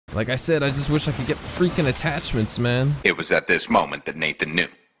Like I said, I just wish I could get freaking attachments, man. It was at this moment that Nathan knew.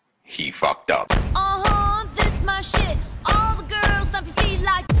 He fucked up. This my shit. All the girls stomp your feet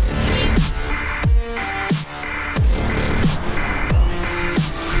like.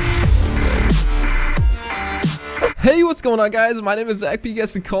 Hey, what's going on, guys? My name is Zach, but you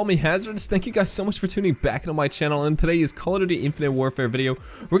guys can call me Hazardous. Thank you guys so much for tuning back into my channel, and today is Call of Duty Infinite Warfare video.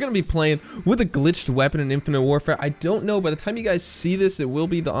 We're going to be playing with a glitched weapon in Infinite Warfare. I don't know, by the time you guys see this, it will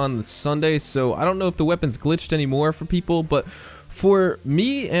be on the Sunday, so I don't know if the weapon's glitched anymore for people, but for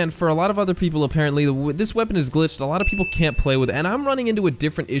me and for a lot of other people, apparently, this weapon is glitched. A lot of people can't play with it, and I'm running into a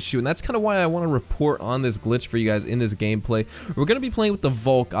different issue, and that's kind of why I want to report on this glitch for you guys in this gameplay. We're going to be playing with the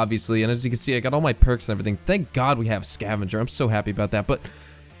Volk, obviously, and as you can see, I got all my perks and everything. Thank God we have Scavenger. I'm so happy about that, but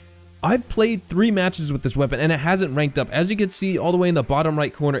I've played 3 matches with this weapon, and it hasn't ranked up. As you can see, all the way in the bottom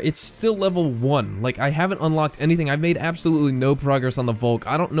right corner, it's still level 1. Like, I haven't unlocked anything. I've made absolutely no progress on the Volk.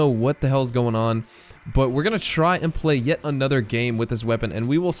 I don't know what the hell's going on. But we're going to try and play yet another game with this weapon, and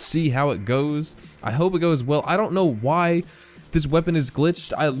we will see how it goes. I hope it goes well. I don't know why this weapon is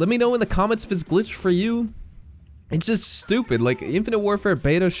glitched. Let me know in the comments if it's glitched for you. It's just stupid. Like, Infinite Warfare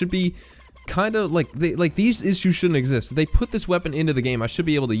Beta should be kind of like these issues shouldn't exist. If they put this weapon into the game, I should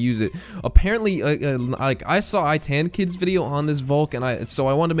be able to use it. Apparently, like I saw iTan Kid's video on this Volk, and so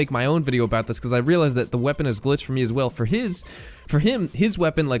I wanted to make my own video about this because I realized that the weapon is glitched for me as well. For him, his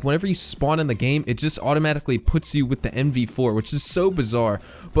weapon, like whenever you spawn in the game, it just automatically puts you with the MV4, which is so bizarre.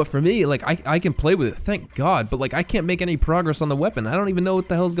 But for me, like I can play with it, thank God, but like I can't make any progress on the weapon. I don't even know what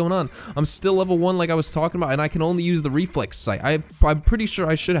the hell's going on. I'm still level 1 like I was talking about, and I can only use the reflex sight. I'm pretty sure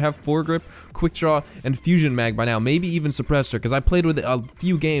I should have foregrip, quick draw, and fusion mag by now, maybe even suppressor, because I played with it a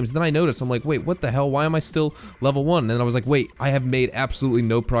few games. Then I noticed, I'm like, wait, what the hell? Why am I still level 1? And then I was like, wait, I have made absolutely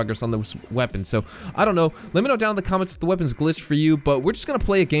no progress on this weapon. So I don't know. Let me know down in the comments if the weapon's glitched for you. But we're just gonna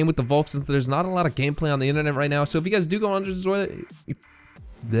play a game with the Volk since there's not a lot of gameplay on the internet right now. So if you guys do go on to enjoy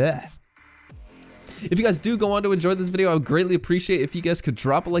If you guys do go on to enjoy this video, I would greatly appreciate if you guys could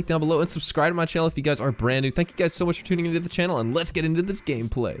drop a like down below and subscribe to my channel if you guys are brand new. Thank you guys so much for tuning into the channel, and let's get into this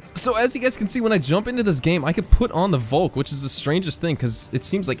gameplay. So as you guys can see, when I jump into this game, I could put on the Volk, which is the strangest thing because it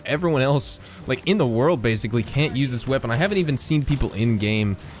seems like everyone else, like in the world basically, can't use this weapon. I haven't even seen people in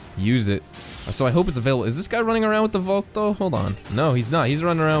game use it, so I hope it's available. Is this guy running around with the Volk though? Hold on. No, he's not. He's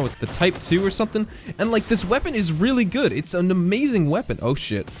running around with the Type 2 or something, and like this weapon is really good. It's an amazing weapon. Oh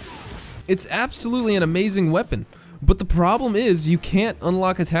shit. It's absolutely an amazing weapon, but the problem is you can't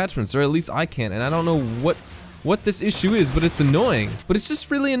unlock attachments, or at least I can't, and I don't know what this issue is, but it's annoying. But it's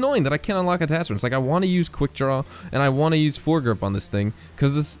just really annoying that I can't unlock attachments. Like, I want to use quick draw and I want to use foregrip on this thing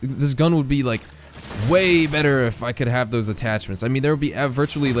because this gun would be like way better if I could have those attachments. I mean, there would be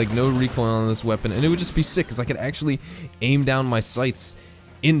virtually like no recoil on this weapon, and it would just be sick because I could actually aim down my sights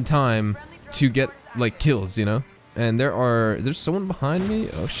in time to get like kills, you know? And there's someone behind me.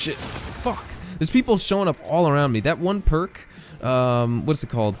 Oh shit. Fuck. There's people showing up all around me. That one perk, what's it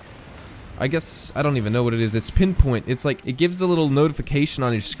called? I guess, I don't even know what it is. It's pinpoint. It's like, it gives a little notification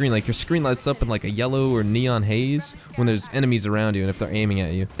on your screen. Like your screen lights up in like a yellow or neon haze when there's enemies around you and if they're aiming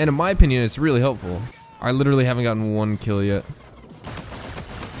at you. And in my opinion, it's really helpful. I literally haven't gotten 1 kill yet.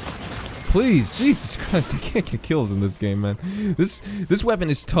 Please, Jesus Christ, I can't get kills in this game, man. This weapon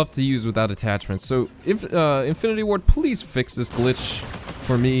is tough to use without attachments. So, if Infinity Ward, please fix this glitch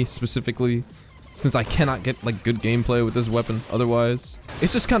for me specifically, since I cannot get like good gameplay with this weapon otherwise.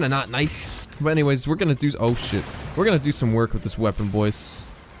 It's just kind of not nice. But anyways, we're gonna do, oh shit, we're gonna do some work with this weapon, boys.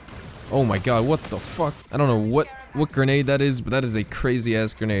 Oh my God, what the fuck? I don't know what grenade that is, but that is a crazy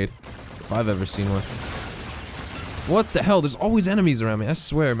ass grenade if I've ever seen one. What the hell? There's always enemies around me. I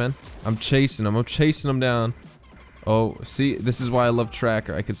swear, man. I'm chasing them. I'm chasing them down. Oh, see? This is why I love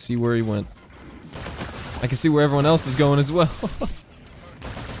Tracker. I can see where he went. I can see where everyone else is going as well.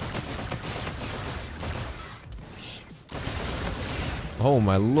 Oh,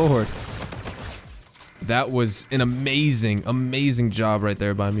 my lord. That was an amazing, amazing job right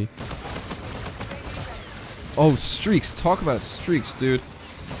there by me. Oh, streaks. Talk about streaks, dude.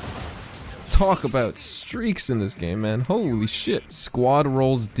 Talk about streaks in this game, man. Holy shit. Squad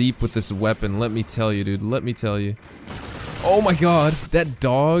rolls deep with this weapon. Let me tell you, dude. Let me tell you. Oh my God. That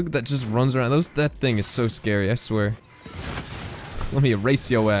dog that just runs around. That thing is so scary, I swear. Let me erase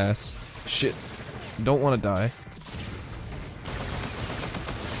your ass. Shit. Don't want to die.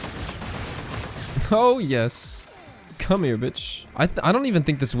 Oh, yes. Come here, bitch. I don't even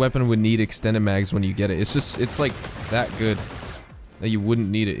think this weapon would need extended mags when you get it. It's like that good that you wouldn't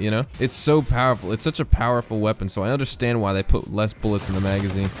need it, you know? It's so powerful. It's such a powerful weapon, so I understand why they put less bullets in the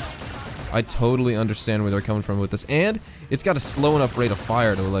magazine. I totally understand where they're coming from with this, and it's got a slow enough rate of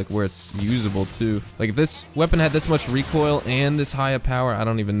fire to like where it's usable too. Like if this weapon had this much recoil and this high of power, I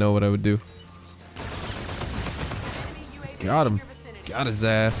don't even know what I would do. Got him. Got his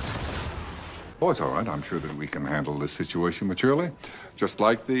ass. Oh, it's all right. I'm sure that we can handle this situation maturely, just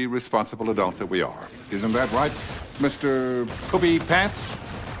like the responsible adults that we are. Isn't that right, Mr. Poopy Pants?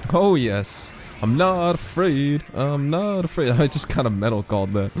 Oh yes. I'm not afraid. I'm not afraid. I just kind of metal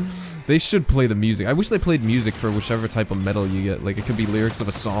called that. They should play the music. I wish they played music for whichever type of metal you get. Like it could be lyrics of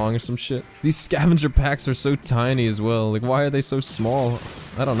a song or some shit. These scavenger packs are so tiny as well. Like why are they so small?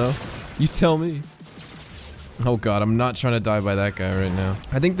 I don't know. You tell me. Oh god, I'm not trying to die by that guy right now.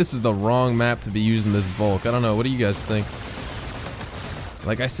 I think this is the wrong map to be using this Volk. I don't know. What do you guys think?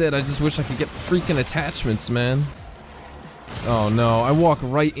 Like I said, I just wish I could get freaking attachments, man. Oh no, I walk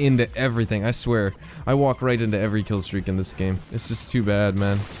right into everything, I swear. I walk right into every kill streak in this game. It's just too bad,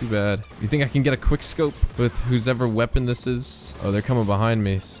 man. Too bad. You think I can get a quick scope with whosever weapon this is? Oh, they're coming behind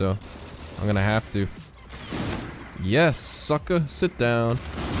me, so I'm gonna have to. Yes, sucker, sit down.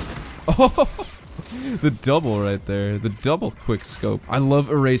 Oh, the double right there. The double quick scope. I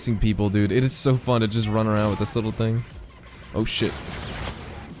love erasing people, dude. It is so fun to just run around with this little thing. Oh shit.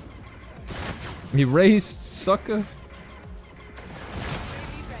 Erased, sucker.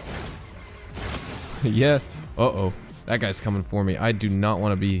 Yes. Uh-oh. That guy's coming for me. I do not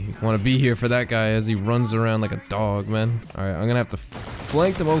want to be here for that guy as he runs around like a dog, man. All right, I'm gonna have to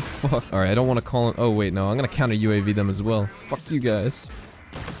flank them. Oh fuck. All right, I don't want to call him. Oh wait, no, I'm gonna counter UAV them as well. Fuck you guys.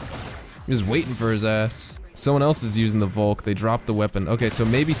 I'm just waiting for his ass. Someone else is using the Volk. They dropped the weapon. Okay, so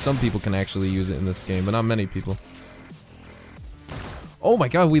maybe some people can actually use it in this game, but not many people. Oh my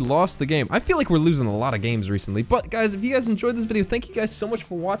god, we lost the game. I feel like we're losing a lot of games recently. But guys, if you guys enjoyed this video, thank you guys so much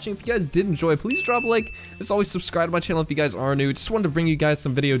for watching. If you guys did enjoy, please drop a like. As always, subscribe to my channel if you guys are new. Just wanted to bring you guys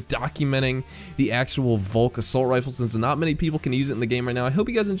some video documenting the actual Volk assault rifle since not many people can use it in the game right now. I hope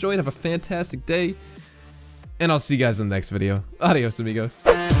you guys enjoyed. Have a fantastic day. And I'll see you guys in the next video. Adios, amigos.